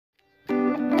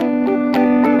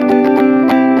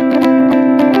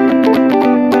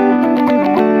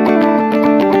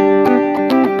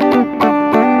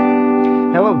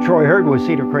with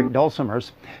Cedar Creek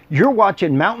Dulcimers. You're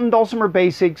watching Mountain Dulcimer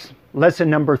Basics, lesson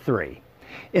number 3.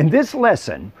 In this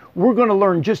lesson, we're going to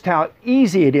learn just how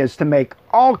easy it is to make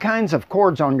all kinds of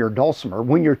chords on your dulcimer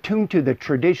when you're tuned to the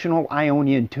traditional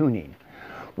Ionian tuning.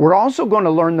 We're also going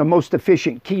to learn the most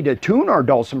efficient key to tune our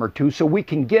dulcimer to so we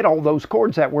can get all those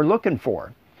chords that we're looking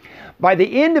for. By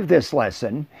the end of this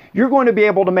lesson, you're going to be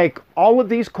able to make all of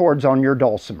these chords on your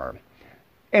dulcimer.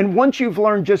 And once you've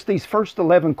learned just these first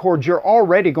 11 chords, you're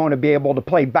already going to be able to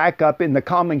play back up in the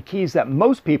common keys that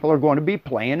most people are going to be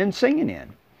playing and singing in.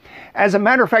 As a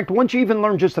matter of fact, once you even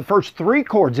learn just the first 3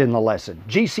 chords in the lesson,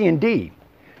 G, C, and D,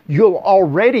 you'll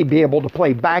already be able to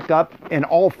play back up in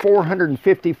all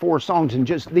 454 songs in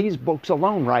just these books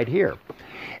alone right here.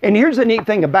 And here's the neat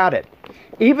thing about it.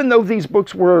 Even though these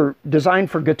books were designed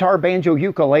for guitar, banjo,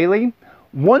 ukulele,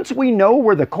 once we know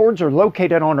where the chords are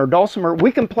located on our dulcimer,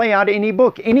 we can play out any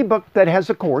book. Any book that has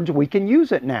the chords, we can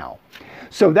use it now.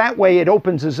 So that way it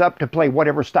opens us up to play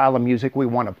whatever style of music we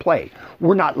want to play.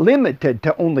 We're not limited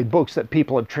to only books that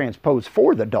people have transposed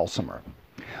for the dulcimer.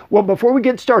 Well, before we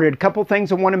get started, a couple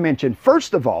things I want to mention.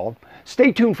 First of all,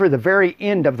 stay tuned for the very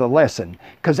end of the lesson,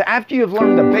 because after you've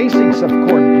learned the basics of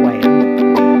chord playing,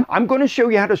 I'm going to show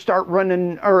you how to start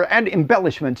running or add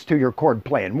embellishments to your chord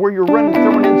playing, where you're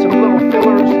throwing in some little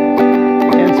fillers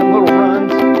and some little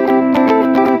runs.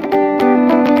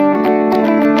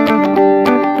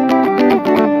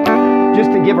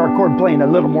 Just to give our chord playing a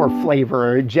little more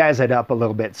flavor, or jazz it up a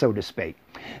little bit, so to speak.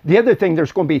 The other thing,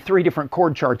 there's going to be 3 different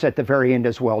chord charts at the very end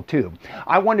as well, too.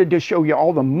 I wanted to show you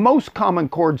all the most common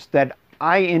chords that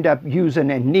I end up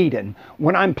using and needing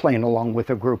when I'm playing along with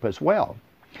a group as well.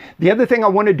 The other thing I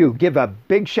want to do, give a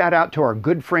big shout out to our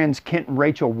good friends Kent and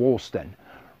Rachel Woolston.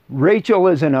 Rachel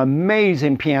is an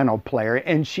amazing piano player,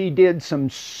 and she did some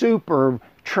super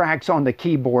tracks on the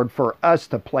keyboard for us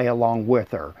to play along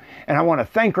with her. And I want to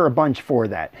thank her a bunch for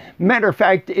that. Matter of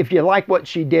fact, if you like what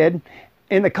she did,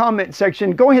 in the comment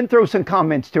section, go ahead and throw some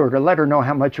comments to her to let her know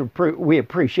how much we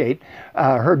appreciate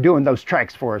her doing those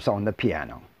tracks for us on the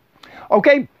piano.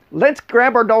 Okay, let's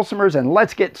grab our dulcimers and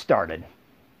let's get started.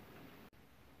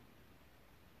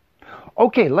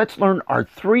 Okay, let's learn our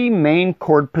 3 main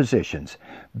chord positions.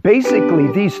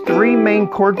 Basically, these 3 main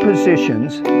chord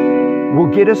positions will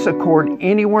get us a chord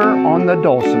anywhere on the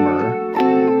dulcimer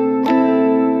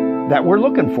that we're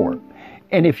looking for.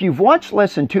 And if you've watched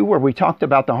lesson 2 where we talked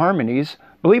about the harmonies,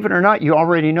 believe it or not, you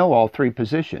already know all 3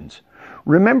 positions.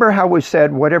 Remember how we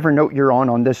said whatever note you're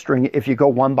on this string, if you go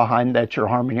 1 behind, that's your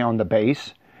harmony on the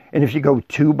bass. And if you go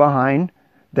 2 behind,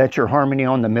 that's your harmony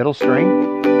on the middle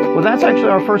string. Well, that's actually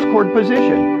our first chord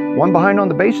position. 1 behind on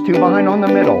the bass, 2 behind on the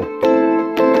middle.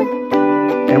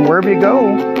 And wherever you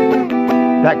go,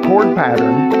 that chord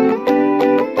pattern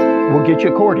will get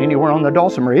you a chord anywhere on the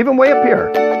dulcimer, even way up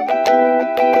here.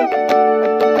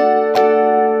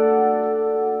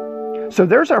 So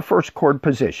there's our first chord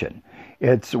position.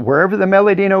 It's wherever the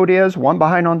melody note is, 1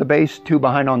 behind on the bass, 2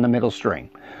 behind on the middle string.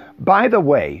 By the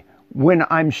way, when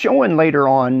I'm showing later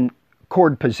on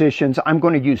chord positions, I'm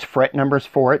going to use fret numbers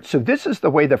for it. So this is the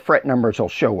way the fret numbers will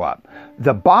show up.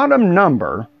 The bottom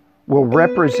number will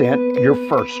represent your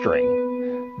first string.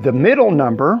 The middle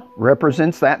number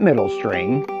represents that middle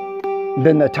string.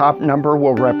 Then the top number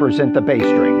will represent the bass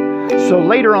string. So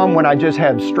later on, when I just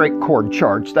have straight chord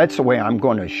charts, that's the way I'm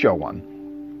going to show them.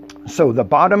 So the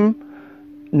bottom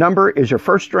number is your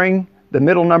first string, the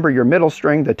middle number your middle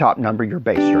string, the top number your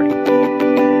bass string.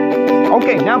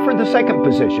 Okay, now for the second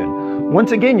position.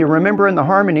 Once again, you remember in the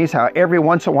harmonies how every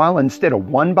once in a while, instead of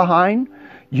 1 behind,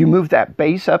 you move that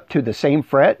bass up to the same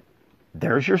fret.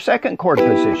 There's your second chord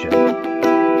position.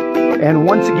 And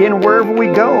once again, wherever we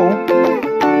go,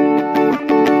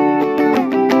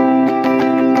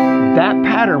 that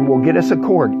pattern will get us a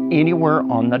chord anywhere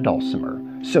on the dulcimer.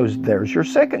 So there's your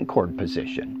second chord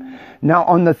position. Now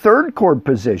on the third chord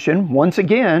position, once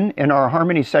again, in our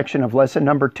harmony section of lesson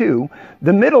number 2,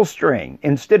 the middle string,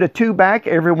 instead of 2 back,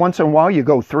 every once in a while you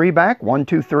go 3 back, 1,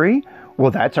 2, 3.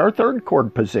 Well, that's our third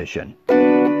chord position.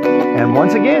 And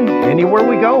once again, anywhere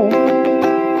we go,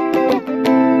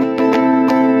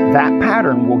 that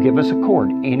pattern will give us a chord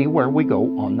anywhere we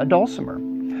go on the dulcimer.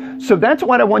 So that's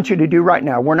what I want you to do right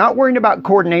now. We're not worrying about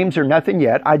chord names or nothing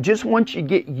yet. I just want you to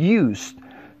get used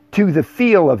to the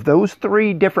feel of those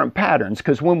 3 different patterns,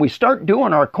 because when we start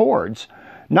doing our chords,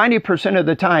 90% of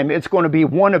the time it's going to be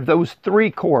one of those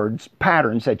 3 chords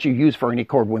patterns that you use for any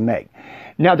chord we make.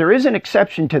 Now there is an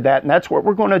exception to that, and that's what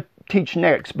we're going to teach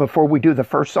next before we do the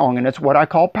first song, and it's what I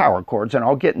call power chords, and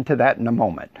I'll get into that in a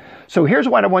moment. So here's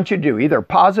what I want you to do. Either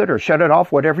pause it or shut it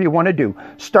off, whatever you want to do.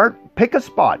 Pick a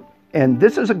spot, and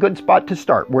this is a good spot to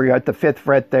start, where you're at the 5th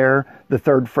fret there, the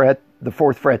 3rd fret, the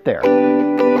 4th fret there.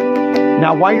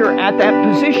 Now while you're at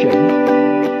that position,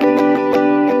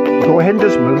 go ahead and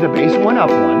just move the bass 1 up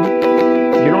 1.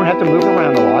 You don't have to move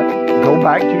around a lot. Go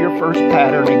back to your first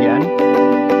pattern again,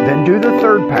 then do the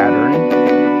 3rd pattern,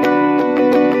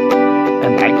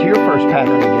 and back to your first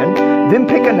pattern again. Then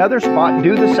pick another spot and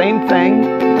do the same thing.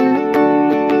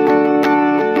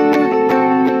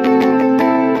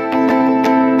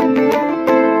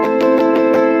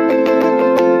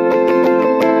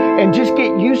 And just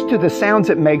get used to the sounds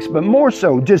it makes, but more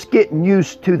so just getting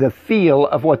used to the feel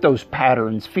of what those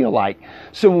patterns feel like.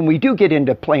 So when we do get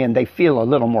into playing, they feel a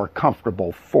little more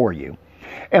comfortable for you.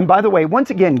 And by the way, once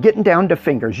again, getting down to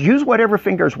fingers, use whatever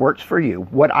fingers works for you.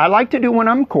 What I like to do when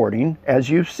I'm chording, as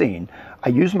you've seen, I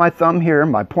use my thumb here,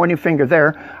 my pointing finger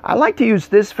there. I like to use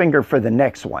this finger for the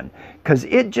next one because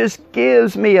it just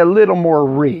gives me a little more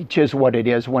reach is what it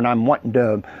is when I'm wanting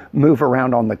to move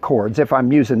around on the chords. If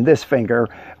I'm using this finger,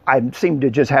 I seem to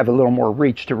just have a little more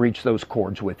reach to reach those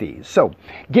chords with ease. So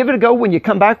give it a go. When you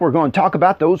come back, we're going to talk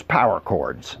about those power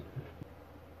chords.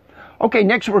 Okay,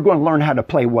 next we're going to learn how to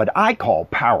play what I call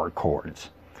power chords.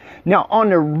 Now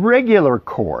on a regular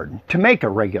chord, to make a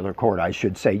regular chord I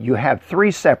should say, you have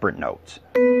 3 separate notes.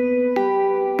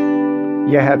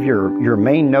 You have your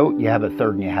main note, you have a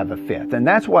 3rd, and you have a 5th. And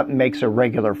that's what makes a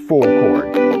regular full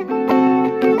chord.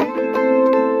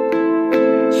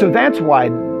 So that's why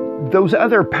those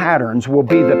other patterns will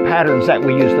be the patterns that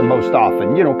we use the most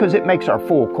often, you know, because it makes our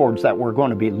full chords that we're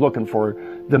going to be looking for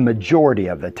the majority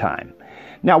of the time.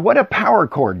 Now, what a power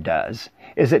chord does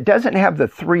is it doesn't have the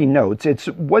 3 notes. It's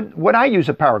what I use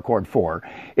a power chord for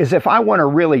is if I want to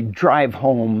really drive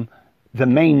home the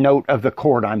main note of the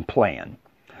chord I'm playing.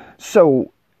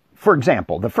 So, for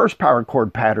example, the first power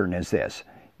chord pattern is this.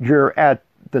 You're at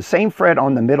the same fret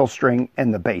on the middle string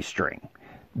and the bass string.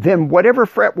 Then whatever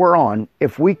fret we're on,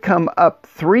 if we come up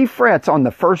 3 frets on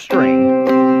the first string,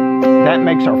 that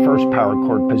makes our first power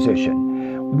chord position.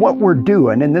 What we're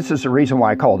doing, and this is the reason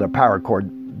why I call it a power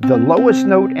chord, the lowest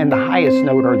note and the highest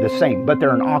note are the same, but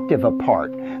they're an octave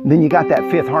apart. And then you got that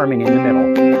 5th harmony in the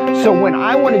middle. So when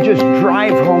I want to just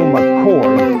drive home a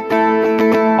chord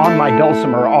on my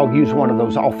dulcimer, I'll use one of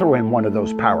those, I'll throw in one of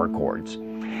those power chords.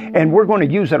 And we're going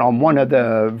to use it on one of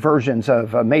the versions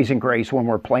of Amazing Grace when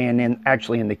we're playing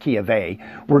actually in the key of A.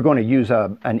 We're going to use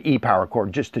an E power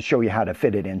chord just to show you how to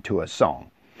fit it into a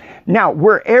song. Now,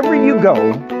 wherever you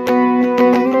go,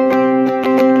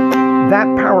 that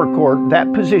power chord,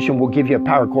 that position will give you a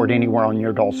power chord anywhere on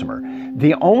your dulcimer.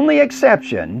 The only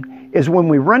exception is when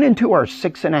we run into our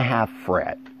 6.5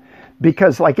 fret.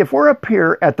 Because like if we're up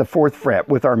here at the 4th fret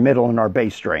with our middle and our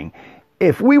bass string,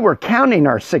 if we were counting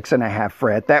our 6.5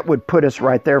 fret, that would put us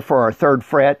right there for our 3rd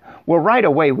fret. Well, right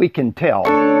away we can tell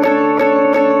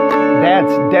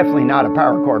that's definitely not a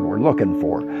power chord we're looking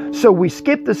for. So we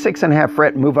skip the 6.5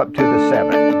 fret and move up to the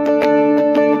 7th.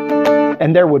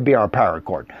 And there would be our power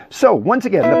chord. So once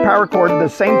again, the power chord, the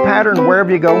same pattern wherever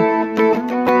you go.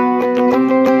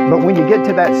 But when you get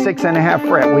to that 6.5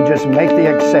 fret, we just make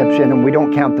the exception and we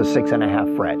don't count the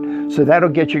 6.5 fret. So that'll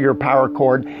get you your power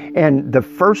chord. And the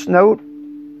first note,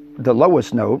 the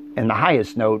lowest note, and the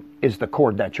highest note is the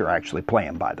chord that you're actually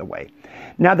playing, by the way.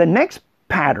 Now the next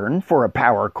pattern for a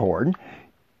power chord,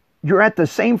 you're at the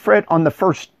same fret on the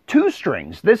first 2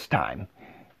 strings this time.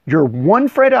 You're 1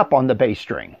 fret up on the bass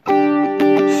string.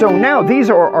 So now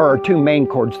these are our 2 main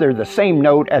chords. They're the same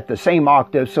note at the same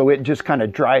octave, so it just kind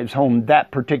of drives home that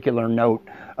particular note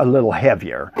a little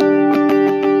heavier.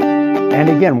 And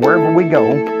again, wherever we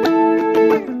go,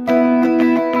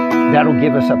 that'll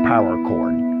give us a power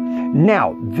chord.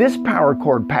 Now, this power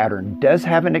chord pattern does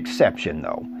have an exception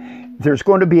though. There's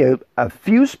going to be a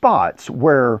few spots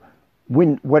where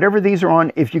when whatever these are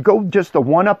on, if you go just the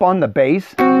 1 up on the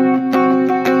bass,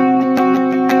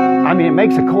 I mean, it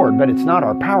makes a chord, but it's not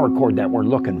our power chord that we're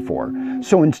looking for.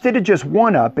 So instead of just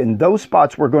 1 up, in those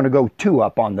spots, we're going to go 2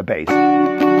 up on the bass.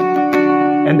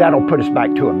 And that'll put us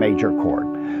back to a major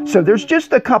chord. So there's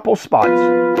just a couple spots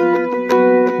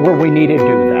where we need to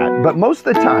do that. But most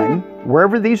of the time,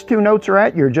 wherever these 2 notes are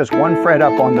at, you're just 1 fret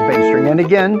up on the bass string. And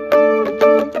again,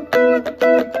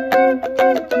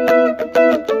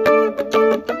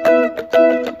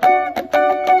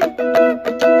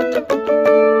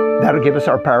 that'll give us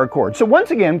our power chord. So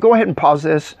once again, go ahead and pause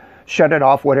this, shut it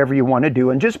off, whatever you want to do,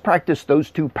 and just practice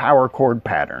those 2 power chord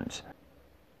patterns.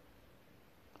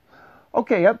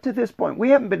 Okay, up to this point, we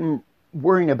haven't been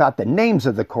worrying about the names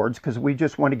of the chords because we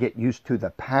just want to get used to the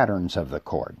patterns of the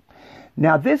chord.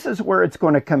 Now this is where it's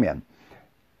going to come in.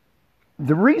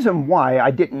 The reason why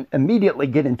I didn't immediately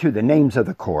get into the names of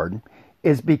the chord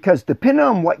is because depending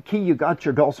on what key you got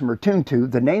your dulcimer tuned to,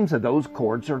 the names of those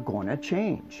chords are going to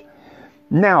change.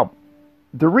 Now,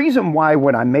 the reason why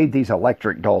when I made these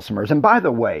electric dulcimers, and by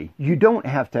the way, you don't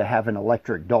have to have an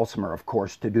electric dulcimer, of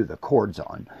course, to do the chords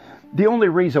on. The only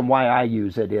reason why I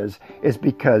use it is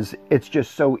because it's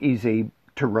just so easy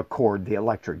to record the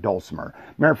electric dulcimer.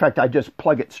 Matter of fact, I just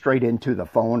plug it straight into the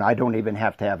phone. I don't even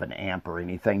have to have an amp or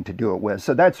anything to do it with.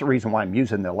 So that's the reason why I'm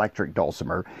using the electric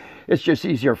dulcimer. It's just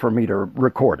easier for me to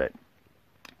record it.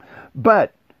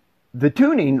 But the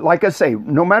tuning, like I say,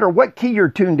 no matter what key you're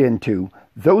tuned into,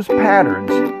 those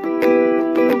patterns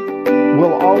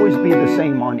will always be the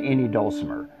same on any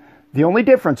dulcimer. The only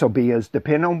difference will be is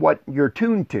depending on what you're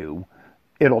tuned to,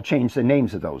 it'll change the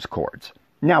names of those chords.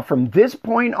 Now from this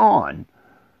point on,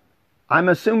 I'm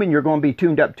assuming you're going to be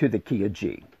tuned up to the key of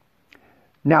G.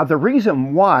 Now the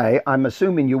reason why I'm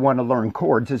assuming you want to learn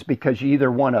chords is because you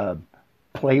either want to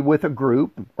play with a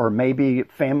group, or maybe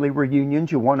family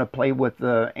reunions, you want to play with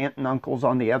the aunt and uncles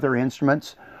on the other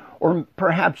instruments, or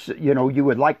perhaps, you know, you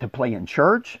would like to play in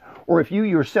church, or if you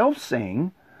yourself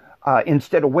sing,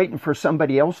 instead of waiting for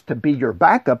somebody else to be your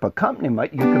backup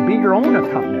accompaniment, you can be your own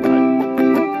accompaniment.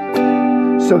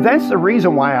 So that's the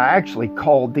reason why I actually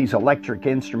called these electric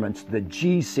instruments the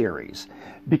G series,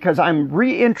 because I'm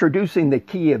reintroducing the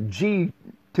key of G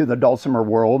to the dulcimer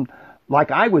world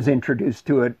like I was introduced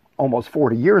to it almost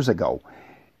 40 years ago.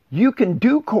 You can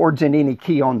do chords in any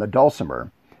key on the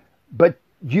dulcimer, but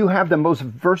you have the most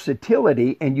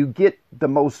versatility and you get the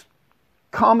most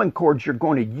common chords you're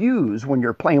going to use when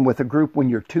you're playing with a group when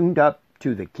you're tuned up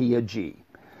to the key of G.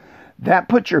 That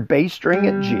puts your bass string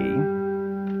at G.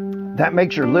 That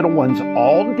makes your little ones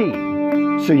all D.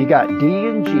 So you got D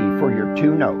and G for your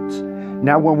two notes.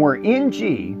 Now when we're in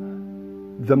G,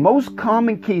 the most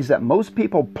common keys that most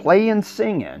people play and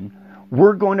sing in,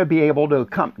 we're going to be able to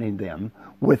accompany them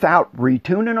without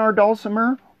retuning our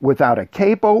dulcimer, without a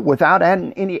capo, without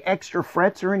adding any extra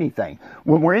frets or anything.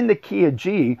 When we're in the key of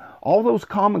G, all those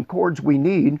common chords we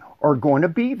need are going to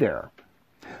be there.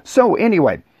 So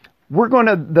anyway,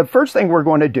 the first thing we're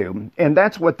going to do, and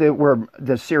that's what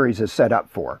the series is set up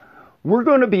for. We're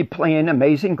going to be playing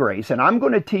Amazing Grace, and I'm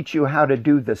going to teach you how to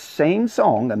do the same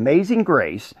song, Amazing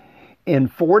Grace, in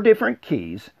 4 different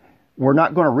keys. We're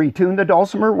not going to retune the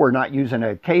dulcimer. We're not using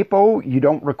a capo. You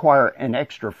don't require an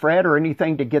extra fret or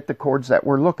anything to get the chords that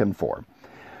we're looking for.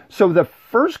 So the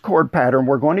first chord pattern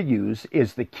we're going to use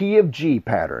is the key of G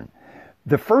pattern.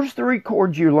 The first 3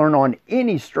 chords you learn on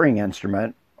any string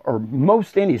instrument, or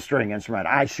most any string instrument,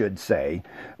 I should say,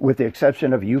 with the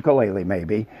exception of ukulele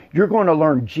maybe, you're going to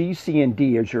learn G, C, and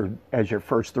D as your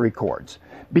first 3 chords.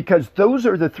 Because those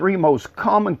are the 3 most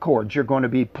common chords you're going to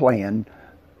be playing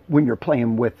when you're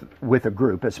playing with a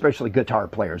group, especially guitar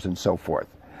players and so forth.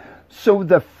 So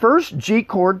the first G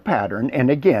chord pattern, and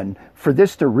again, for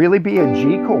this to really be a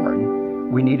G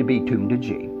chord, we need to be tuned to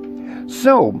G.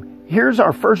 So here's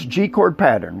our first G chord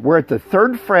pattern. We're at the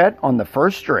 3rd fret on the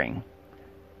 1st string.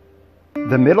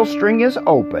 The middle string is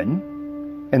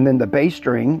open, and then the bass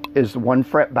string is 1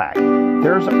 fret back.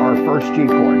 There's our first G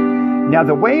chord. Now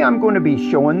the way I'm going to be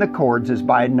showing the chords is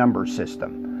by a number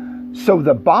system. So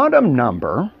the bottom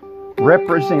number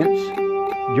represents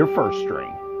your 1st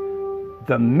string.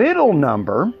 The middle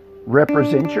number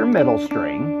represents your middle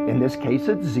string. In this case,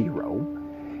 it's 0.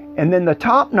 And then the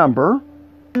top number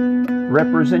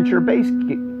represents your bass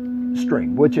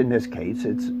string, which in this case,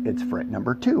 it's fret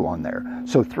number 2 on there.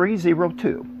 So 3, 0,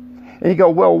 2. And you go,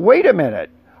 well, wait a minute.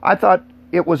 I thought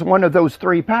it was one of those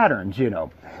 3 patterns, you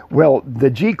know. Well, the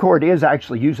G chord is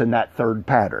actually using that 3rd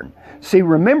pattern. See,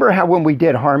 remember how when we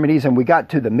did harmonies and we got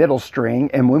to the middle string,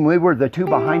 and when we were the 2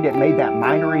 behind it made that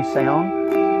minory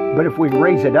sound? But if we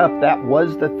raise it up, that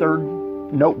was the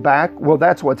 3rd note back. Well,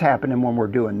 that's what's happening when we're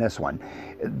doing this one.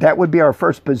 That would be our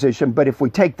first position, but if we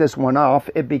take this one off,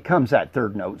 it becomes that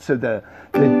 3rd note. So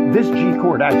this G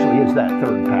chord actually is that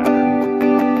 3rd pattern.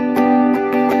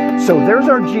 So there's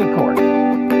our G chord.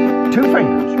 2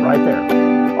 fingers right there.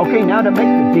 Okay, now to make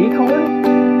the D chord,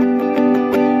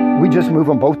 we just move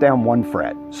them both down 1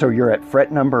 fret. So you're at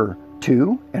fret number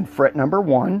 2 and fret number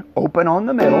 1, open on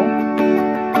the middle.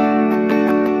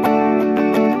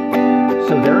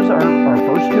 So there's our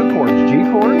first 2 chords, G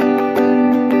chord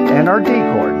and our D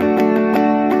chord.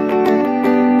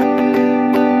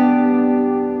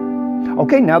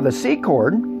 Okay, now the C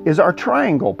chord is our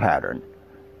triangle pattern.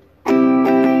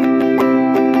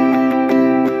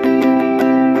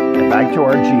 And back to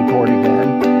our G chord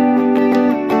again.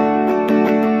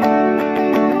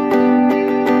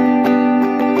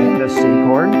 And the C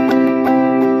chord,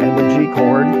 and the G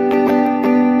chord,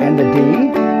 and the D,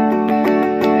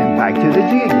 and back to the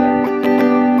G again.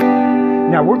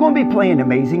 Now we're going to be playing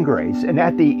Amazing Grace, and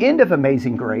at the end of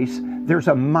Amazing Grace, there's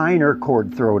a minor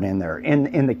chord thrown in there.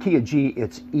 In the key of G,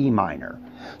 it's E minor.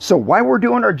 So while we're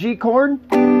doing our G chord,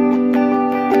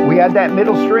 we add that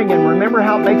middle string, and remember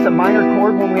how it makes a minor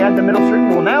chord when we add the middle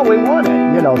string? Well, now we want it,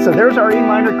 you know, so there's our E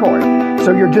minor chord.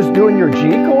 So you're just doing your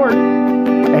G chord,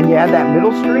 and you add that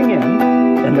middle string in,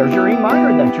 and there's your E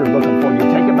minor that you're looking for.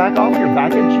 You take it back off, you're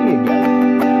back at G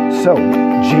again. So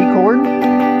G chord,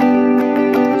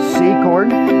 C chord,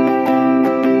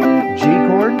 G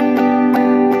chord,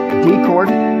 D chord,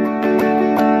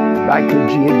 back to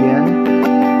G again.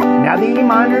 Now the E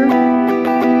minor,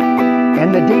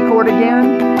 and the D chord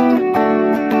again,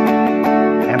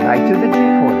 and back to the G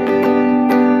chord again.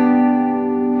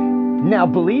 Now,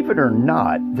 believe it or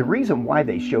not, the reason why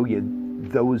they show you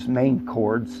those main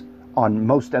chords on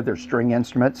most other string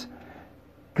instruments,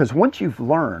 because once you've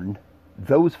learned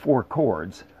those 4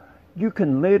 chords, you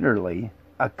can literally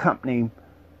accompany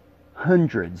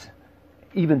hundreds,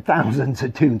 even thousands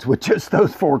of tunes with just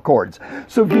those 4 chords.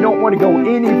 So if you don't want to go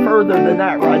any further than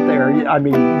that right there, I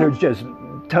mean, there's just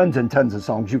tons and tons of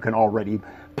songs you can already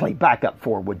play backup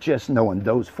for with just knowing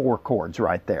those 4 chords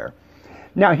right there.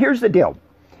 Now here's the deal.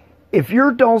 If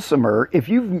your dulcimer, if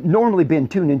you've normally been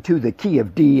tuning to the key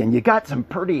of D and you got some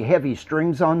pretty heavy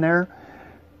strings on there,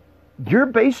 your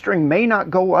bass string may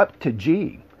not go up to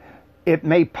G. It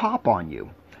may pop on you.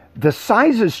 The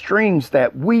size of strings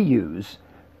that we use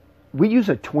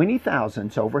a 20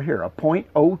 thousandths over here, a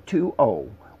 .020,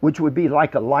 which would be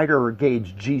like a lighter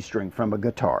gauge G string from a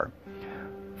guitar.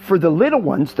 For the little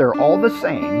ones, they're all the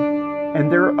same,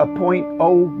 and they're a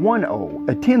 .010,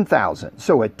 a 10 thousandth,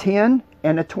 so a 10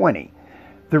 and a 20.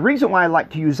 The reason why I like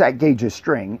to use that gauge of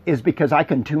string is because I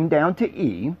can tune down to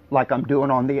E, like I'm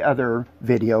doing on the other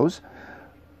videos,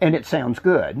 and it sounds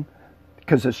good,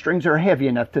 because the strings are heavy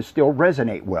enough to still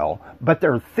resonate well, but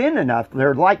they're thin enough,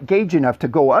 they're light gauge enough to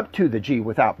go up to the G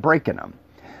without breaking them.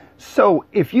 So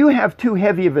if you have too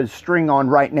heavy of a string on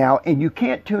right now and you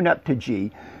can't tune up to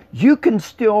G, you can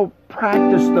still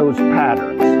practice those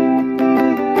patterns.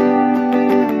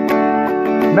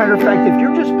 Matter of fact, if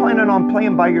you're just planning on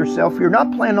playing by yourself, you're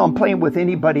not planning on playing with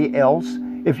anybody else,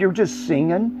 if you're just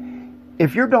singing,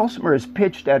 if your dulcimer is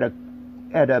pitched at a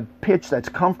pitch that's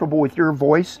comfortable with your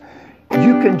voice,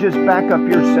 you can just back up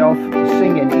yourself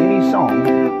singing any song,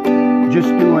 just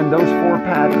doing those 4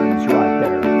 patterns right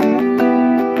there.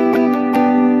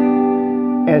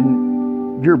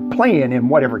 And you're playing in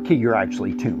whatever key you're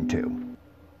actually tuned to.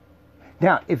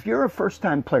 Now, if you're a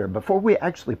first-time player, before we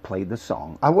actually play the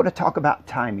song, I want to talk about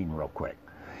timing real quick.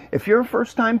 If you're a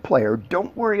first-time player,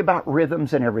 don't worry about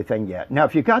rhythms and everything yet. Now,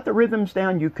 if you got the rhythms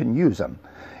down, you can use them.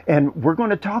 And we're going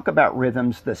to talk about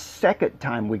rhythms the second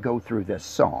time we go through this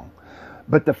song.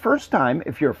 But the first time,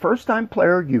 if you're a first-time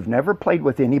player, you've never played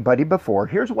with anybody before,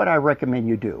 here's what I recommend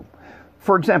you do.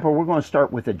 For example, we're going to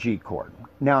start with a G chord.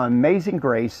 Now, Amazing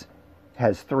Grace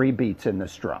has 3 beats in the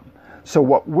strum. So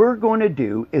what we're going to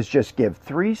do is just give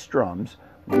 3 strums,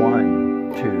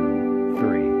 1, 2,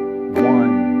 3,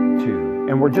 1, 2.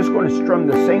 And we're just going to strum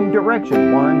the same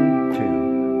direction,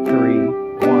 1, 2,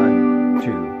 3, 1,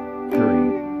 2, 3.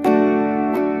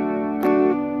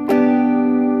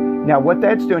 Now what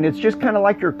that's doing, it's just kind of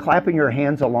like you're clapping your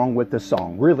hands along with the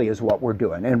song, really is what we're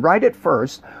doing. And right at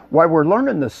first, while we're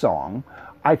learning the song,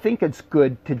 I think it's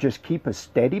good to just keep a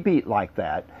steady beat like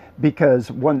that, because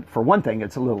for one thing,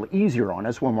 it's a little easier on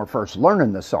us when we're first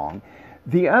learning the song.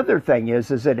 The other thing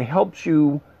is it helps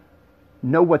you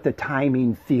know what the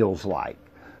timing feels like.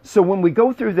 So when we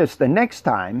go through this the next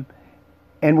time,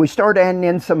 and we start adding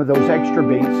in some of those extra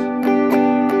beats,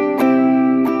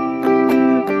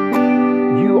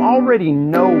 you already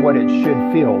know what it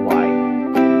should feel like.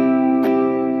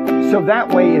 So that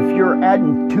way, if you're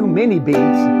adding too many beats,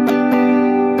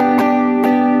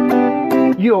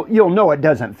 you'll know it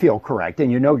doesn't feel correct,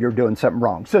 and you know you're doing something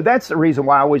wrong. So that's the reason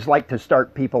why I always like to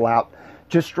start people out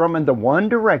just strumming the one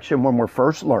direction when we're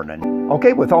first learning.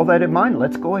 Okay, with all that in mind,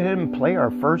 let's go ahead and play our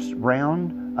first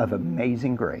round of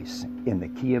Amazing Grace in the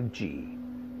key of G.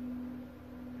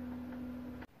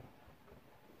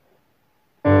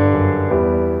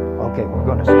 Okay, we're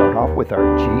going to start off with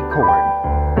our G chord.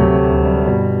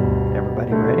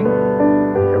 Everybody ready?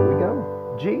 Here we go.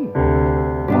 G.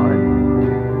 1.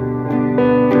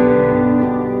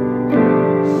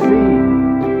 C.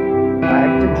 Back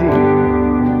to G.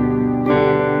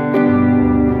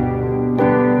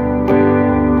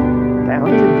 Down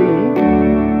to D.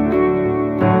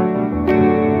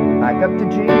 Back up to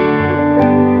G.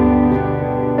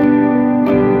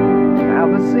 Now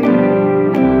the C.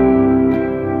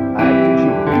 Back to G.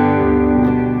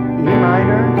 E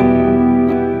minor.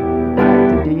 Back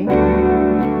to D.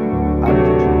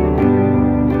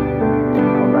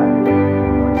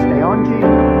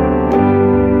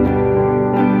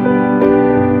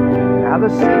 the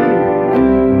C,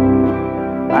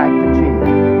 back to G.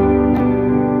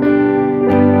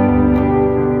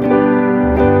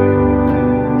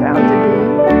 Down to D,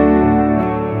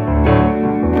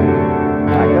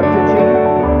 back up to G.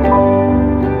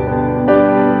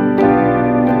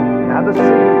 Now the C,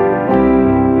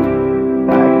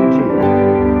 back to G.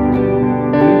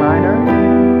 E minor,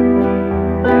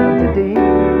 down to D,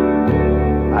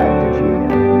 back to G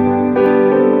again.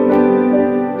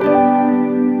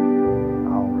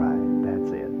 All right,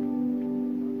 that's it.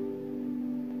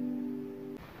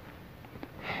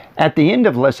 At the end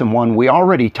of lesson 1, we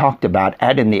already talked about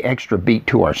adding the extra beat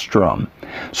to our strum.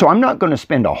 So I'm not going to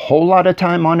spend a whole lot of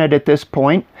time on it at this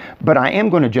point, but I am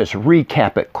going to just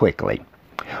recap it quickly.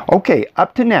 Okay,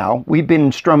 up to now, we've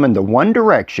been strumming the one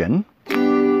direction,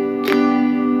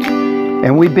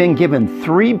 and we've been given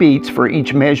 3 beats for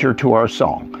each measure to our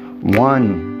song.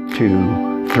 1,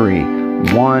 2, 3,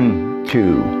 1,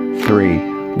 2, 3,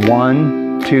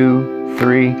 1, 2,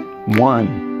 3,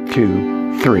 1,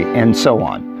 2, 3, and so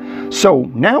on. So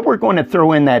now we're going to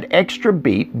throw in that extra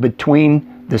beat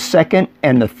between the second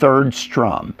and the third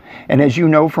strum. And as you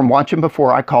know from watching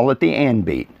before, I call it the and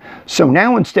beat. So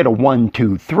now instead of 1,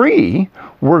 2, 3,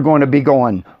 we're going to be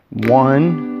going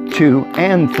 1, 2,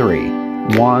 and 3.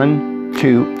 1,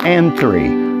 2, and 3.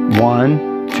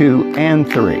 1, 2, and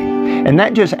 3. And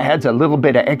that just adds a little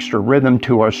bit of extra rhythm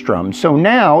to our strum. So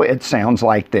now it sounds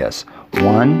like this.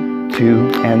 1,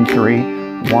 2, and 3.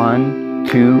 1,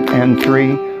 2, and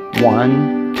 3.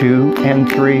 1, 2, and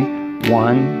 3.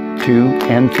 1, 2,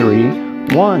 and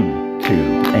 3. 1, 2,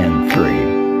 and 3.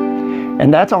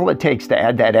 And that's all it takes to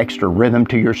add that extra rhythm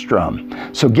to your strum.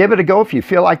 So give it a go. If you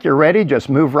feel like you're ready, just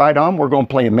move right on. We're going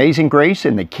to play Amazing Grace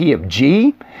in the key of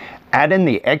G, add in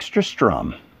the extra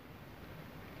strum.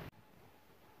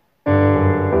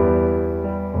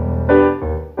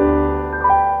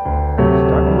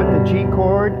 Starting with the G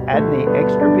chord, adding the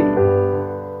extra beat.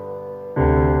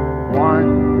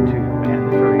 1, 2, and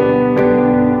 3.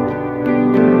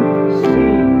 C,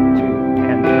 2,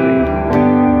 and 3.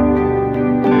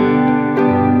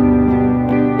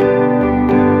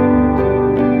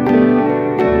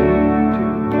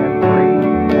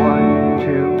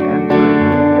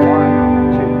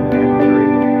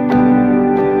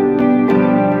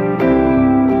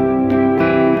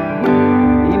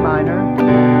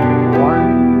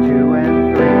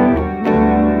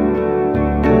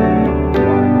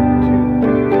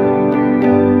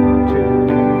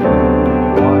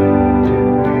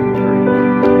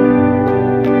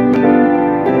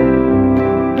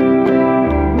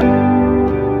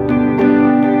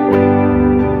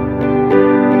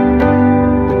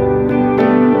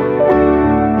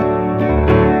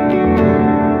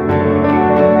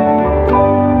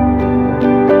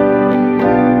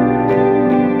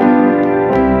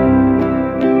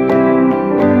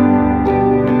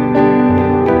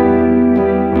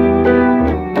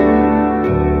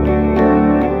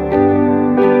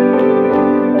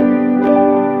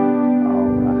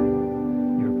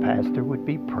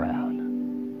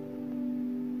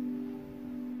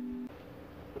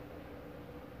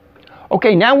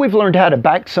 Okay, now we've learned how to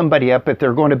back somebody up if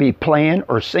they're going to be playing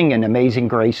or singing Amazing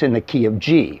Grace in the key of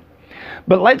G.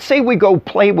 But let's say we go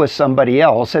play with somebody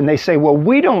else and they say, well,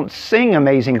 we don't sing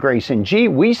Amazing Grace in G,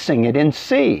 we sing it in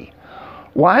C.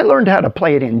 Well, I learned how to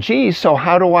play it in G, so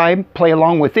how do I play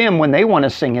along with them when they want to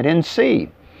sing it in C?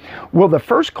 Well, the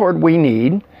first chord we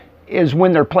need is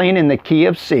when they're playing in the key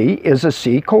of C is a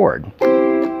C chord.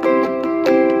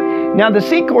 Now the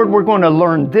C chord we're going to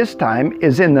learn this time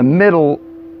is in the middle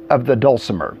of the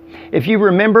dulcimer. If you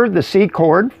remember, the C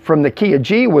chord from the key of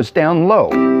G was down low.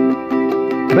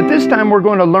 But this time we're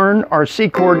going to learn our C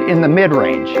chord in the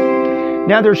mid-range.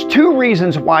 Now there's 2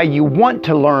 reasons why you want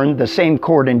to learn the same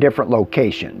chord in different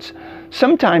locations.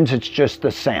 Sometimes it's just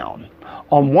the sound.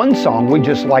 On one song we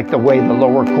just like the way the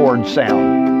lower chords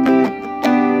sound.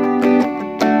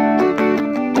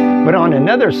 But on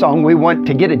another song, we want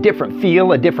to get a different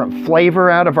feel, a different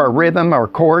flavor out of our rhythm, our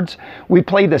chords. We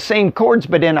play the same chords,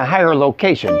 but in a higher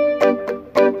location.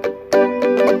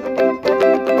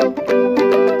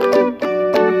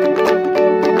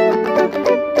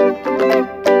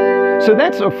 So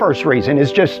that's the first reason,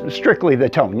 is just strictly the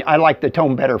tone. I like the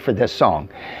tone better for this song.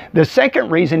 The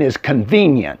second reason is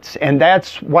convenience, and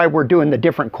that's why we're doing the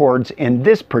different chords in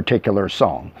this particular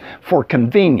song, for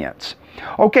convenience.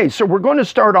 Okay, so we're going to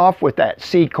start off with that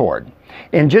C chord.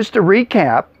 And just to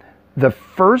recap, the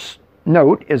first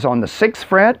note is on the 6th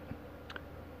fret.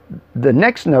 The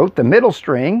next note, the middle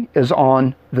string, is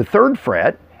on the 3rd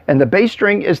fret, and the bass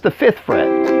string is the 5th fret.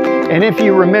 And if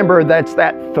you remember, that's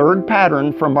that third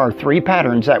pattern from our 3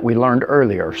 patterns that we learned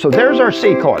earlier. So there's our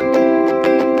C chord.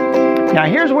 Now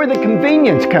here's where the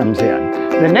convenience comes in.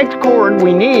 The next chord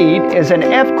we need is an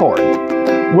F chord.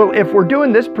 Well, if we're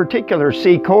doing this particular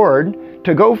C chord,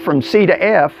 to go from C to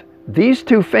F, these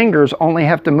 2 fingers only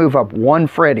have to move up 1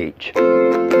 fret each.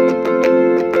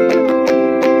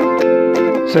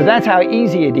 So that's how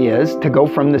easy it is to go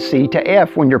from the C to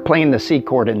F when you're playing the C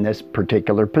chord in this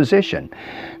particular position.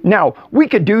 Now, we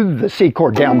could do the C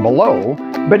chord down below,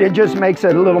 but it just makes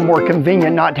it a little more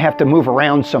convenient not to have to move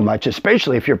around so much,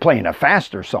 especially if you're playing a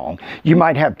faster song. You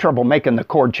might have trouble making the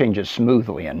chord changes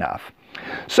smoothly enough.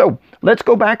 So let's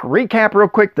go back, recap real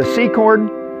quick. The C chord,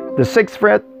 the 6th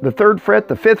fret, the 3rd fret,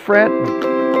 the 5th fret.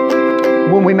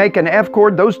 When we make an F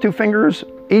chord, those 2 fingers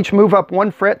each move up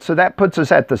 1 fret, so that puts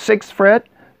us at the 6th fret,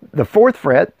 the 4th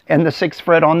fret, and the 6th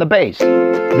fret on the bass.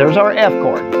 There's our F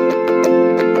chord.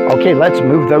 Okay, let's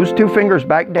move those 2 fingers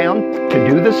back down to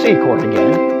do the C chord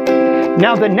again.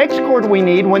 Now the next chord we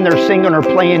need when they're singing or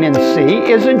playing in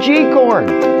C is a G chord.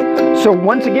 So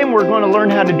once again, we're going to learn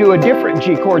how to do a different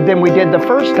G chord than we did the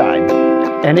first time.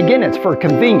 And again, it's for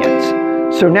convenience.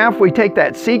 So now if we take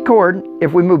that C chord,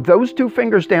 if we move those 2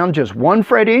 fingers down just 1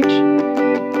 fret each,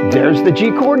 there's the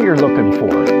G chord you're looking for.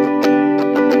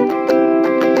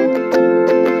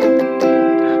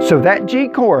 So that G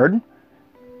chord,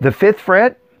 the 5th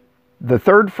fret, the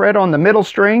 3rd fret on the middle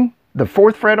string, the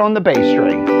 4th fret on the bass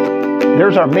string.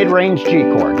 There's our mid-range G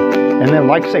chord. And then,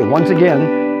 like I say, once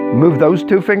again, move those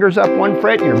 2 fingers up 1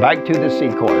 fret, you're back to the C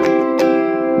chord.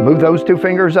 Move those 2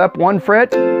 fingers up 1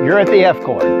 fret, you're at the F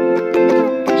chord.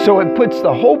 So it puts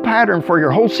the whole pattern for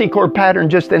your whole C chord pattern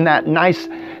just in that nice,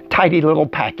 tidy little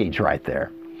package right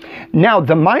there. Now,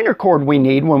 the minor chord we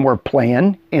need when we're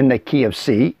playing in the key of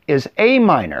C is A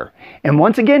minor. And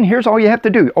once again, here's all you have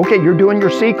to do. Okay, you're doing your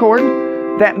C chord.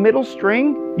 That middle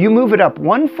string, you move it up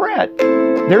 1 fret.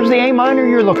 There's the A minor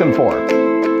you're looking for.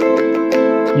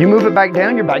 You move it back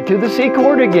down, you're back to the C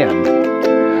chord again.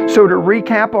 So to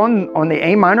recap on the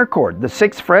A minor chord, the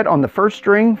 6th fret on the 1st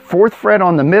string, 4th fret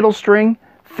on the middle string,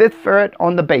 5th fret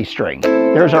on the bass string.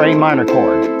 There's our A minor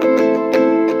chord.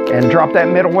 And drop that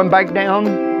middle one back down.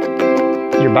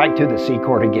 You're back to the C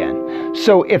chord again.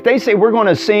 So if they say we're going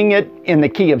to sing it in the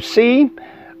key of C,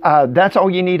 that's all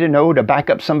you need to know to back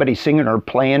up somebody singing or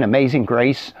playing Amazing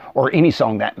Grace, or any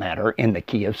song that matter, in the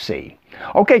key of C.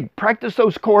 Okay, practice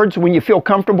those chords. When you feel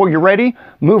comfortable, you're ready,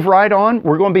 move right on.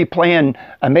 We're going to be playing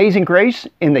Amazing Grace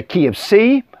in the key of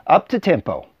C, up to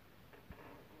tempo.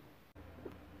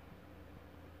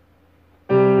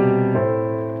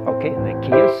 Okay, in the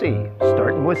key of C,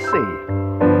 starting with C.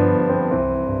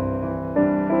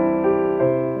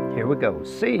 Here we go.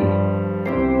 C,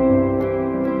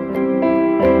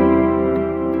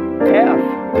 F,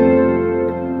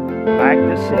 back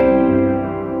to C.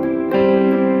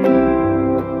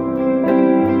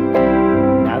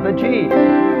 Now the G,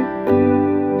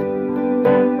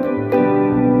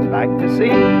 back to C.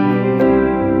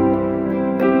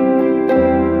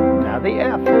 Now the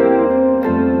F,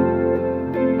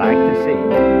 back to C.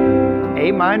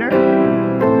 A minor,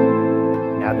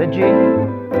 now the G,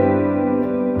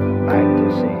 back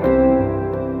to C.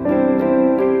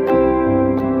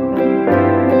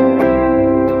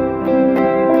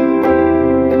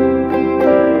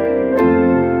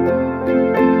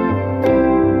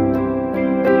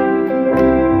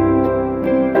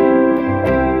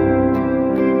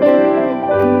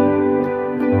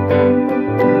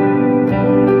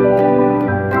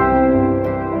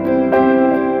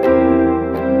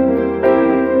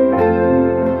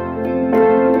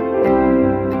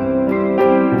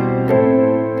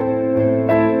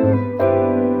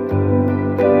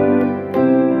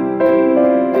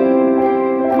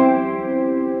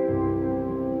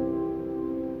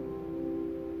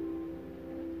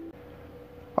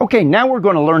 Okay, now we're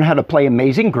going to learn how to play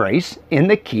Amazing Grace in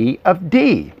the key of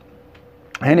D.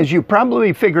 And as you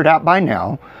probably figured out by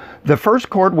now, the first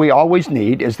chord we always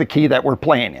need is the key that we're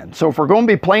playing in. So if we're going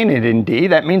to be playing it in D,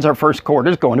 that means our first chord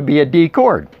is going to be a D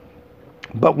chord.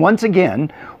 But once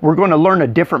again, we're going to learn a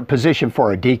different position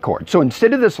for a D chord. So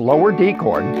instead of this lower D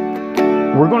chord,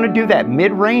 we're going to do that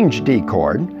mid-range D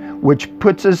chord, which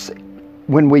puts us,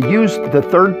 when we use the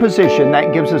 3rd position,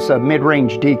 that gives us a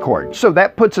mid-range D chord. So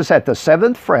that puts us at the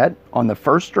 7th fret on the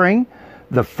 1st string,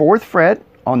 the 4th fret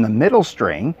on the middle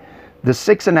string, the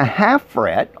 6.5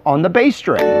 fret on the bass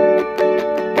string.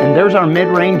 And there's our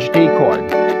mid-range D chord.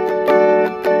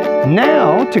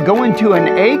 Now, to go into an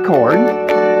A chord,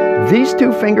 these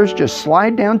 2 fingers just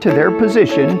slide down to their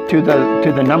position, to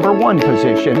the number 1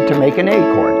 position, to make an A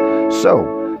chord. So,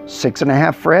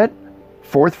 6.5 fret,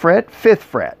 4th fret, 5th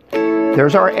fret.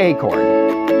 There's our A chord.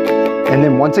 And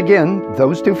then once again,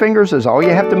 those 2 fingers is all you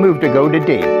have to move to go to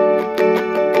D.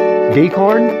 D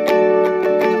chord,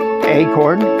 A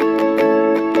chord,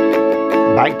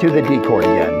 back to the D chord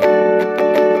again.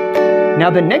 Now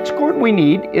the next chord we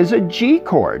need is a G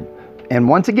chord. And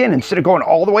once again, instead of going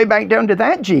all the way back down to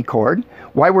that G chord,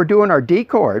 while we're doing our D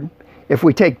chord, if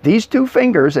we take these 2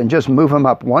 fingers and just move them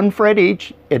up 1 fret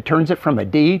each, it turns it from a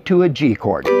D to a G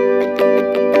chord.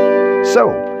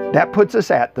 So that puts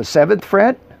us at the 7th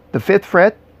fret, the 5th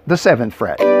fret, the 7th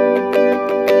fret.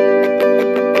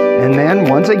 And then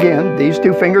once again, these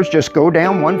 2 fingers just go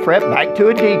down 1 fret back to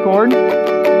a D chord.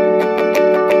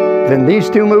 Then these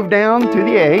 2 move down to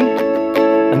the A,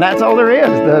 and that's all there is.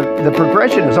 The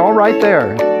progression is all right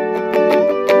there.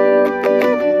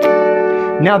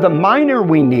 Now the minor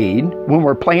we need when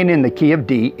we're playing in the key of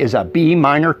D is a B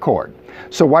minor chord.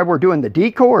 So while we're doing the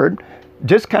D chord,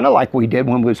 just kind of like we did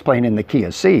when we was playing in the key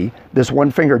of C, this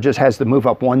 1 finger just has to move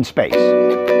up 1 space.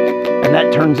 And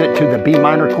that turns it to the B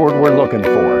minor chord we're looking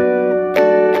for.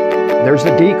 There's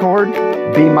the D chord,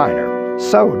 B minor.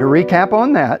 So to recap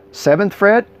on that, 7th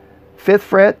fret, 5th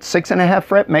fret, 6.5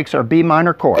 fret makes our B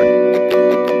minor chord.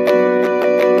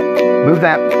 Move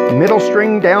that middle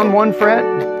string down 1 fret,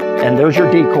 and there's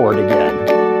your D chord again.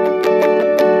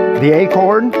 The A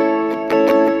chord,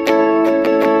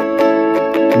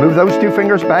 move those 2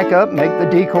 fingers back up, make the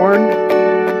D chord.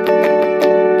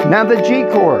 Now the G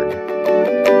chord.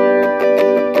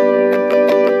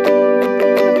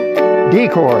 D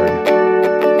chord.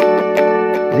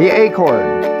 The A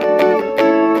chord.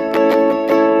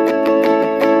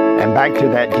 And back to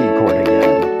that D chord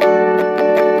again.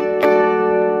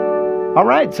 All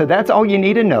right, so that's all you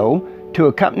need to know to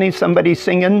accompany somebody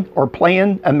singing or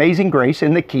playing Amazing Grace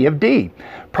in the key of D.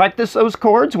 Practice those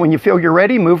chords. When you feel you're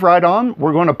ready, move right on.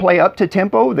 We're going to play up to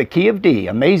tempo, the key of D,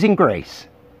 Amazing Grace.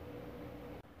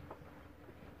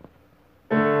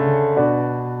 Okay,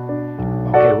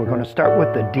 we're going to start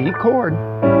with the D chord.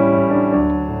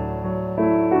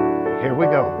 Here we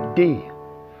go, D.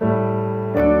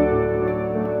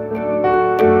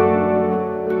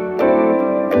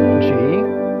 G,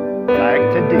 back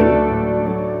to D.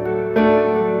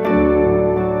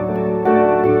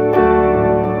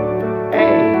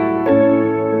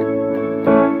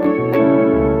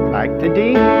 To D,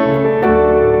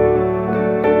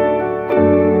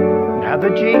 now the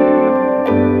G,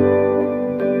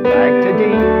 back to D,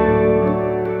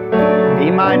 B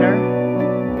minor,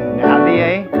 now the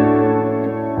A,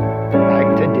 back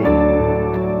to D.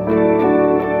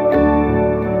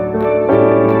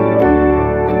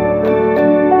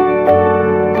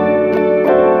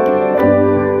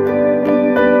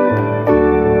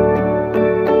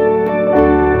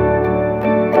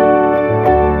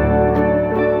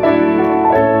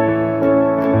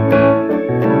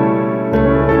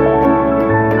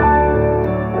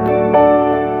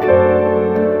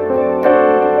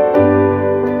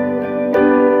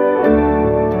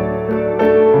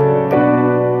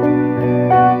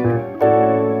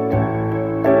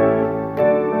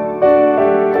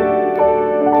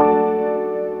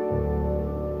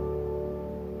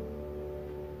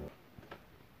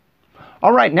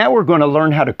 All right, now we're going to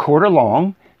learn how to chord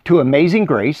along to Amazing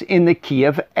Grace in the key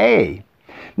of A.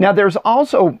 Now there's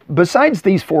also, besides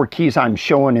these 4 keys I'm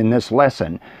showing in this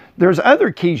lesson, there's other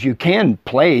keys you can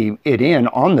play it in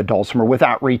on the dulcimer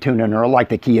without retuning, or like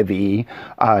the key of E.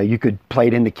 You could play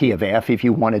it in the key of F if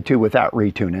you wanted to without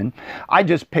retuning. I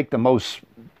just picked the most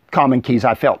common keys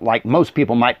I felt like most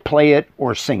people might play it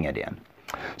or sing it in.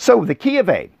 So the key of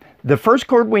A, the first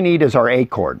chord we need is our A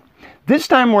chord. This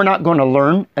time we're not going to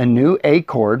learn a new A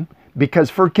chord because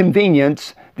for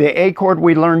convenience, the A chord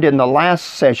we learned in the last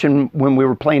session when we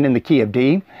were playing in the key of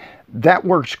D, that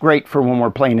works great for when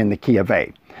we're playing in the key of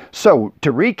A. So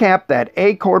to recap, that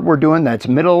A chord we're doing, that's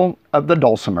middle of the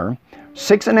dulcimer,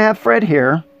 6.5 fret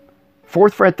here,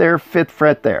 4th fret there, 5th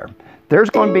fret there.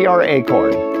 There's going to be our A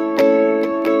chord.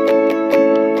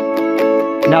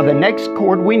 Now the next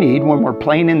chord we need when we're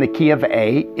playing in the key of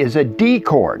A is a D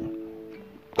chord.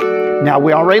 Now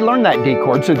we already learned that D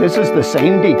chord, so this is the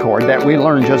same D chord that we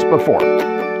learned just before.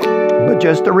 But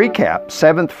just to recap,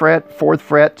 7th fret, 4th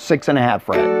fret, 6.5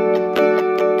 fret.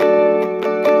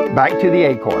 Back to the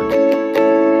A chord.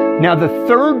 Now the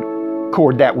third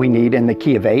chord that we need in the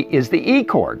key of A is the E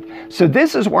chord. So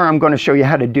this is where I'm going to show you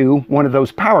how to do one of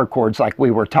those power chords like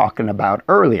we were talking about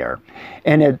earlier.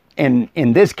 And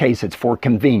in this case, it's for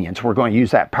convenience. We're going to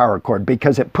use that power chord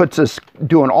because it puts us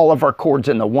doing all of our chords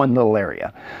in the one little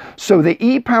area. So the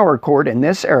E power chord in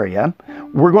this area,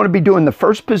 we're going to be doing the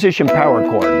first position power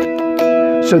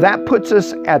chord. So that puts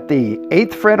us at the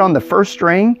 8th fret on the 1st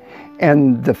string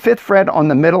and the 5th fret on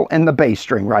the middle and the bass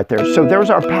string right there. So there's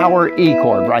our power E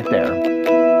chord right there.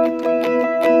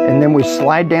 And then we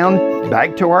slide down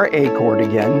back to our A chord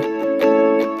again.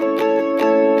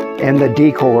 And the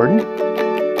D chord.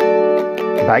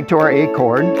 Back to our A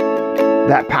chord.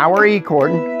 That power E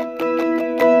chord.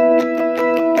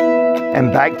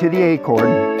 And back to the A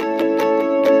chord.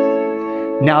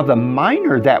 Now the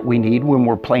minor that we need when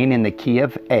we're playing in the key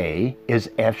of A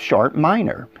is F sharp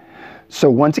minor.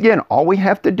 So once again, all we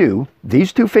have to do,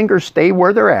 these two fingers stay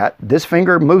where they're at. This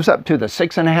finger moves up to the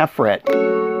 6.5 fret.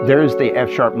 There's the F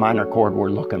sharp minor chord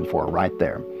we're looking for right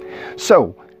there.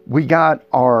 So we got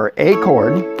our A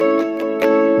chord.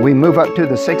 We move up to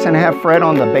the 6.5 fret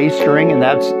on the bass string, and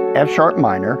that's F sharp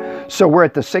minor. So we're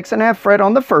at the 6.5 fret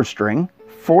on the 1st string,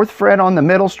 4th fret on the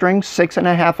middle string,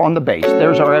 6.5 on the bass.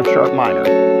 There's our F sharp minor.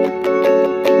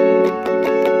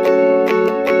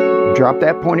 Drop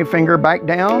that pointing finger back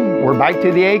down. We're back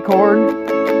to the A chord.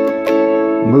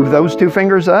 Move those two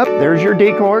fingers up. There's your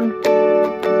D chord.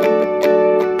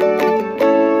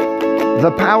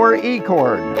 The power E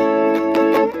chord.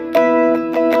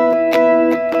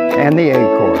 And the A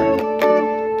chord.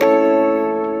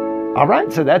 All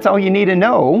right, so that's all you need to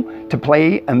know to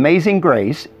play Amazing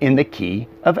Grace in the key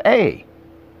of A.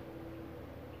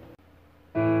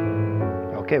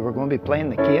 Okay, we're going to be playing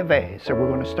the key of A, so we're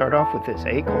going to start off with this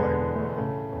A chord.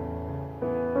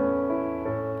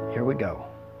 Here we go.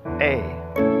 A.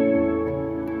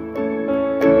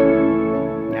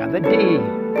 Now the D.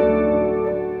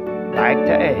 Back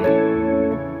to A.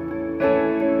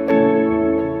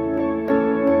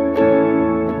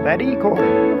 That E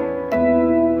chord.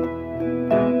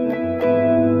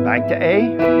 Back to A.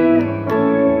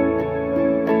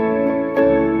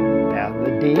 Now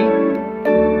the D.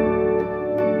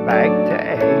 Back to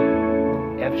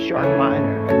A. F sharp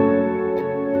minor.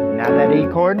 Now that E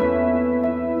chord.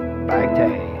 Back to A.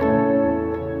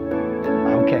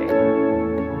 Okay.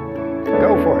 Go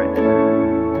for it.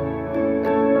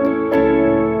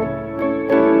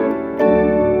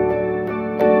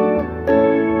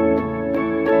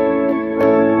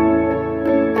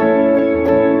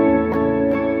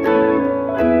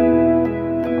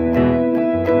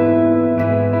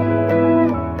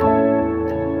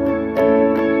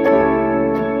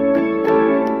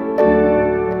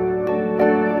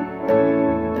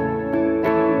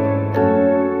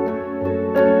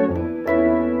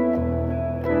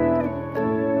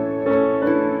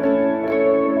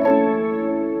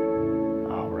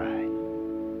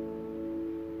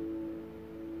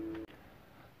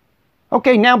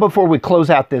 Okay, now before we close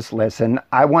out this lesson,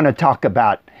 I want to talk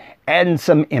about adding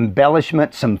some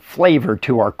embellishment, some flavor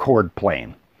to our chord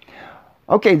playing.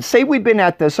 Okay, say we've been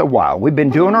at this a while. We've been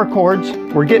doing our chords.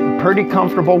 We're getting pretty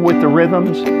comfortable with the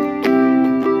rhythms.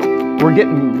 We're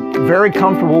getting very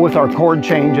comfortable with our chord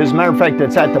changes. Matter of fact,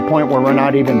 it's at the point where we're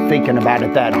not even thinking about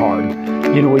it that hard.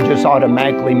 You know, we just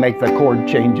automatically make the chord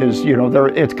changes. You know,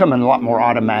 it's coming a lot more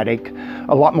automatic,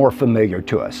 a lot more familiar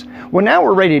to us. Well, now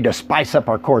we're ready to spice up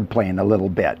our chord playing a little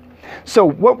bit. So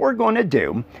what we're going to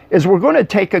do is we're going to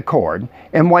take a chord,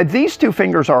 and while these two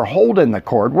fingers are holding the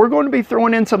chord, we're going to be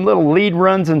throwing in some little lead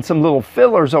runs and some little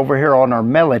fillers over here on our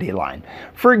melody line.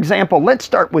 For example, let's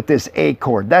start with this A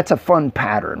chord. That's a fun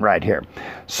pattern right here.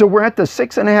 So we're at the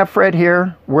 6.5 fret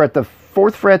here, we're at the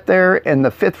 4th fret there, and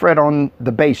the 5th fret on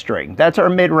the bass string. That's our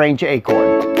mid-range A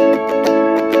chord.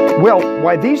 Well,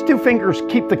 while these two fingers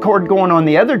keep the chord going on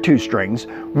the other two strings,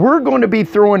 we're going to be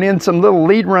throwing in some little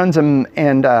lead runs and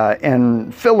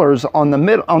fillers on the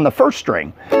 1st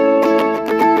string.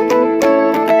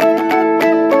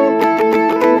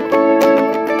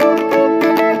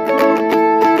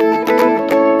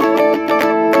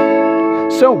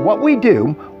 So what we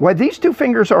do, while these two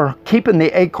fingers are keeping the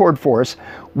A chord for us,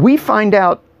 we find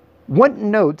out what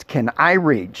notes can I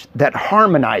reach that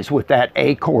harmonize with that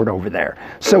A chord over there.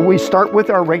 So we start with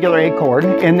our regular A chord,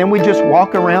 and then we just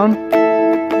walk around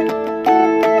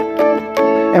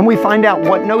and we find out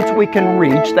what notes we can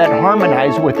reach that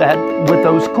harmonize with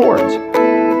those chords.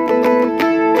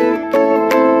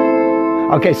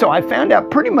 Okay, so I found out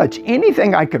pretty much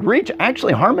anything I could reach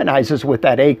actually harmonizes with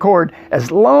that A chord as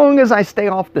long as I stay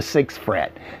off the 6th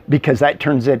fret, because that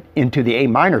turns it into the A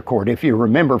minor chord. If you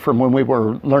remember from when we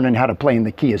were learning how to play in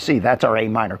the key of C, that's our A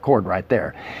minor chord right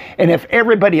there. And if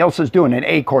everybody else is doing an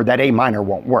A chord, that A minor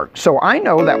won't work. So I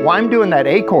know that while I'm doing that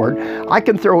A chord, I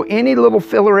can throw any little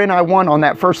filler in I want on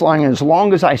that first line as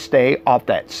long as I stay off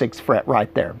that 6th fret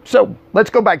right there. So let's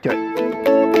go back to it.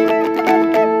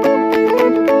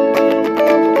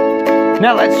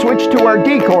 Now let's switch to our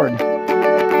D chord.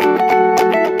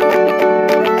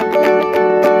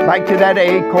 back to that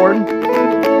A chord.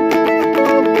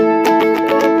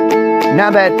 Now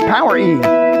that power E.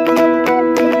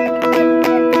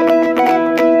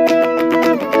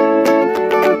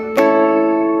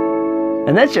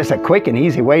 And that's just a quick and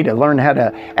easy way to learn how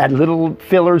to add little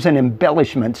fillers and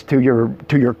embellishments to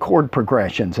your chord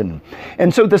progressions.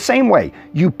 And so the same way,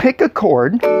 you pick a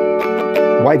chord,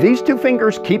 while these two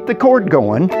fingers keep the chord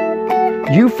going,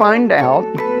 you find out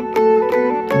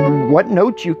what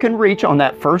notes you can reach on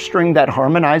that first string that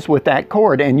harmonize with that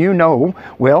chord. And you know,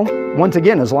 well, once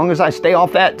again, as long as I stay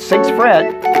off that 6th fret,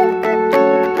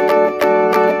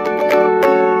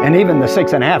 and even the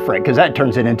 6.5 fret, because that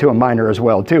turns it into a minor as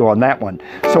well too on that one.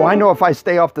 So I know if I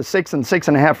stay off the 6th and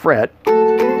 6.5 fret,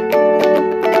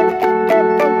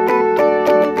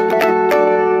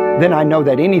 then I know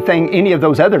that any of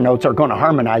those other notes are going to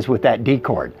harmonize with that D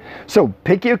chord. So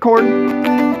pick your chord,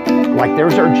 like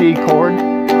there's our G chord,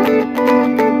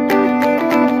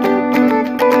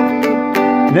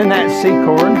 then that C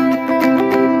chord,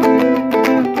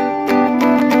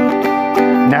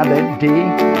 now that D.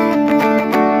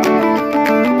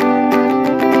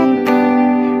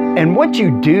 And what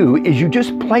you do is you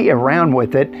just play around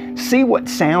with it, see what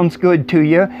sounds good to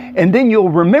you, and then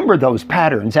you'll remember those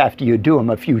patterns after you do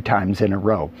them a few times in a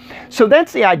row. So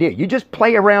that's the idea. You just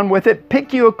play around with it,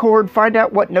 pick you a chord, find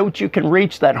out what notes you can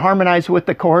reach that harmonize with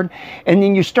the chord, and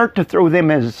then you start to throw them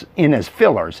in as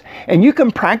fillers. And you can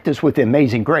practice with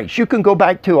Amazing Grace. You can go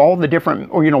back to all the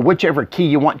different, or whichever key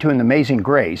you want to in Amazing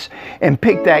Grace, and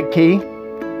pick that key.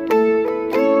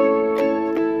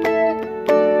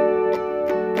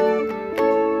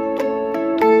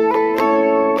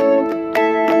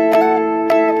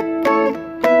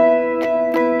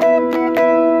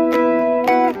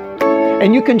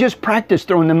 And you can just practice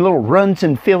throwing them little runs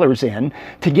and fillers in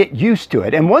to get used to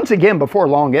it. And once again, before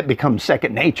long, it becomes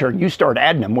second nature and you start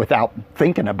adding them without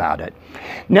thinking about it.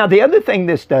 Now, the other thing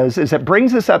this does is it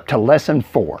brings us up to lesson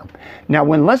 4. Now,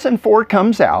 when lesson 4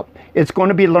 comes out, it's going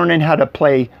to be learning how to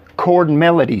play chord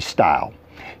melody style.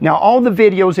 Now, all the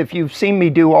videos, if you've seen me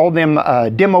do all them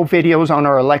demo videos on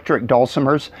our electric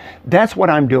dulcimers, that's what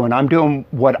I'm doing. I'm doing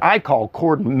what I call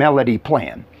chord melody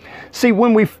playing. See,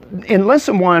 in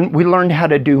lesson 1, we learned how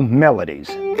to do melodies.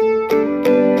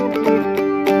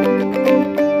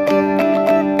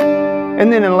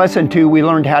 And then in lesson 2, we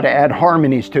learned how to add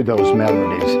harmonies to those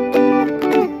melodies.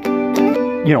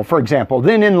 For example,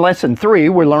 then in lesson 3,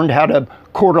 we learned how to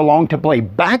chord along to play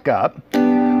backup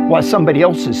while somebody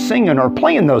else is singing or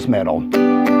playing those melodies.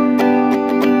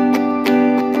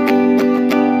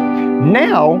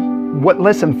 Now, what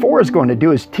lesson 4 is going to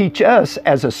do is teach us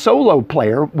as a solo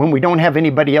player, when we don't have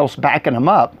anybody else backing them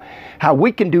up, how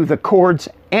we can do the chords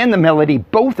and the melody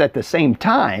both at the same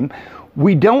time.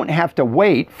 We don't have to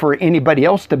wait for anybody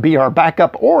else to be our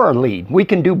backup or our lead. We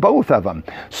can do both of them.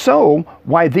 So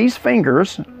while these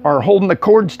fingers are holding the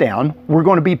chords down, we're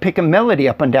going to be picking melody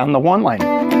up and down the one line.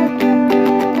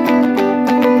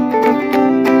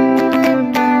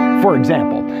 For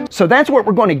example. So that's what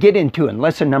we're going to get into in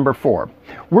lesson number 4.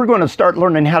 We're going to start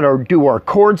learning how to do our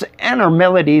chords and our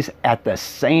melodies at the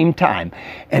same time.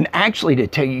 And actually, to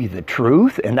tell you the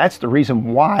truth, and that's the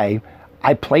reason why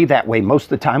I play that way most of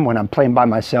the time when I'm playing by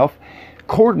myself,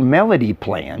 chord melody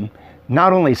playing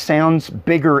not only sounds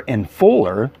bigger and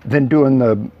fuller than doing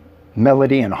the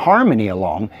melody and harmony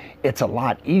along, it's a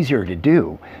lot easier to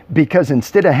do, because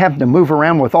instead of having to move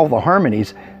around with all the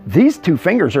harmonies, these two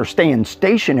fingers are staying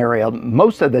stationary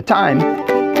most of the time,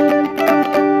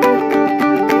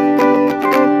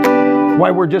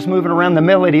 while we're just moving around the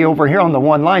melody over here on the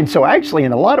one line. So actually,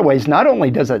 in a lot of ways, not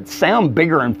only does it sound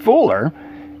bigger and fuller,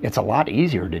 it's a lot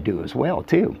easier to do as well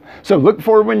too. So look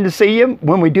forward to see you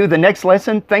when we do the next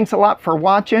lesson. Thanks a lot for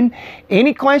watching.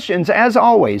 Any questions, as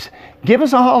always, give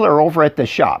us a holler over at the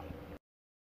shop.